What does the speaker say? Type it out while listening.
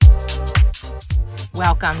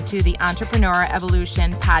Welcome to the Entrepreneur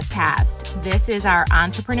Evolution Podcast. This is our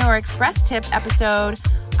Entrepreneur Express Tip episode.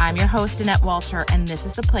 I'm your host, Annette Walter, and this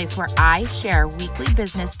is the place where I share weekly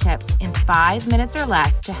business tips in 5 minutes or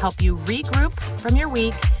less to help you regroup from your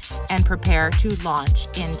week and prepare to launch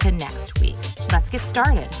into next week. Let's get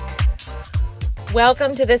started.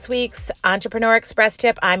 Welcome to this week's Entrepreneur Express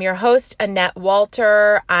Tip. I'm your host, Annette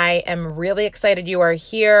Walter. I am really excited you are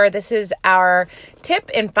here. This is our tip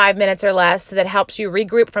in 5 minutes or less that helps you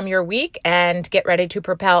regroup from your week and get ready to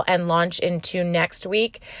propel and launch into next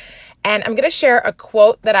week. And I'm going to share a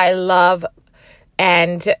quote that I love,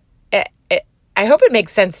 and I hope it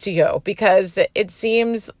makes sense to you, because it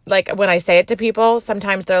seems like when I say it to people,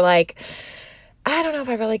 sometimes they're like, I don't know if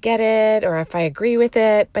I really get it or if I agree with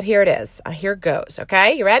it, but here it is. Here it goes.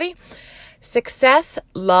 Okay, you ready? Success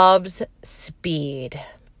loves speed.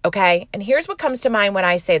 Okay, and here's what comes to mind when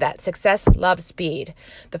I say that. Success loves speed.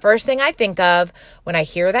 The first thing I think of when I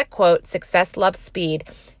hear that quote, success loves speed,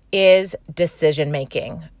 is decision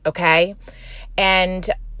making. Okay, and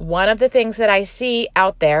one of the things that I see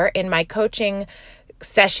out there in my coaching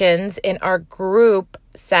sessions, in our group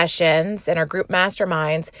sessions, in our group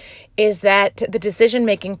masterminds, is that the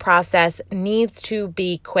decision-making process needs to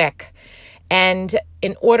be quick. And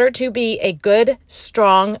in order to be a good,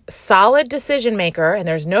 strong, solid decision maker, and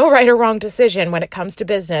there's no right or wrong decision when it comes to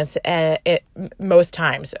business most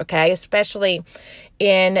times, okay, especially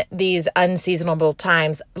in these unseasonable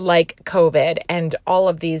times like COVID and all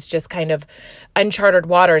of these just kind of uncharted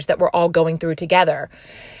waters that we're all going through together.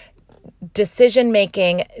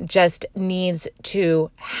 Decision-making just needs to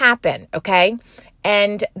happen, okay?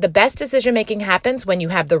 And the best decision-making happens when you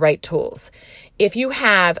have the right tools. If you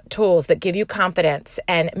have tools that give you confidence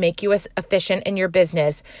and make you efficient in your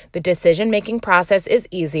business, the decision-making process is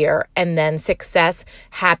easier, and then success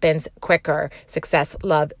happens quicker. Success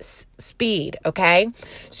loves speed, okay?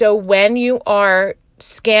 So when you are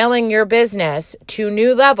scaling your business to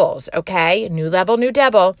new levels, okay? New level, new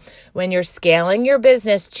devil. When you're scaling your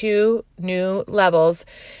business to new levels,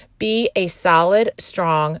 be a solid,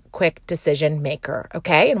 strong, quick decision maker,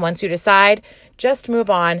 okay? And once you decide, just move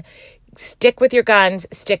on. Stick with your guns,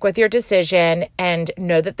 stick with your decision, and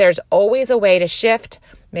know that there's always a way to shift,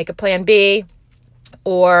 make a plan B,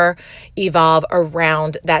 or evolve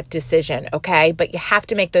around that decision, okay? But you have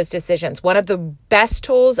to make those decisions. One of the best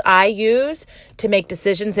tools I use to make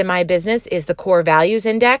decisions in my business is the Core Values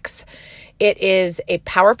Index. It is a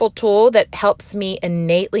powerful tool that helps me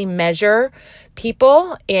innately measure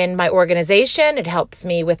people in my organization. It helps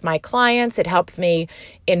me with my clients. It helps me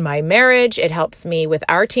in my marriage. It helps me with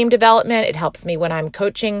our team development. It helps me when I'm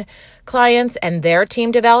coaching clients and their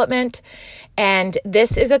team development. And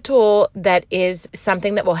this is a tool that is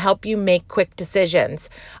something that will help you make quick decisions.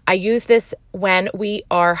 I use this when we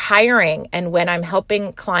are hiring and when I'm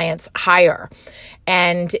helping clients hire.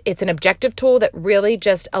 And it's an objective tool that really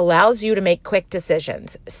just allows you to make quick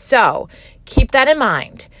decisions. So keep that in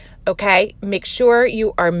mind, okay? Make sure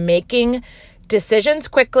you are making decisions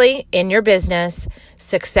quickly in your business.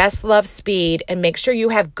 Success loves speed, and make sure you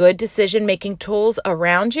have good decision-making tools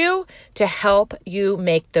around you to help you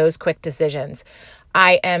make those quick decisions.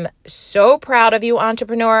 I am so proud of you,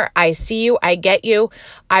 entrepreneur. I see you. I get you.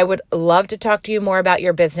 I would love to talk to you more about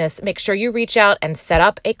your business. Make sure you reach out and set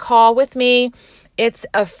up a call with me. It's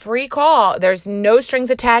a free call. There's no strings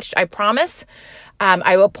attached, I promise.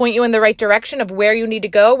 I will point you in the right direction of where you need to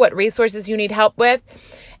go, what resources you need help with.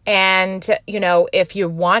 And, if you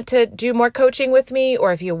want to do more coaching with me,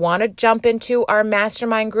 or if you want to jump into our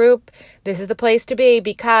mastermind group, this is the place to be,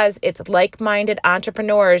 because it's like-minded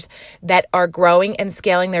entrepreneurs that are growing and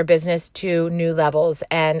scaling their business to new levels.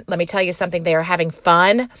 And let me tell you something, they are having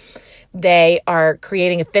fun. They are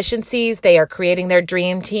creating efficiencies. They are creating their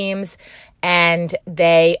dream teams, and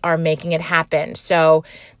they are making it happen. So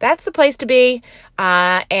that's the place to be.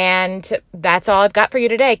 And that's all I've got for you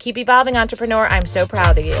today. Keep evolving, entrepreneur. I'm so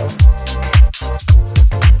proud of you.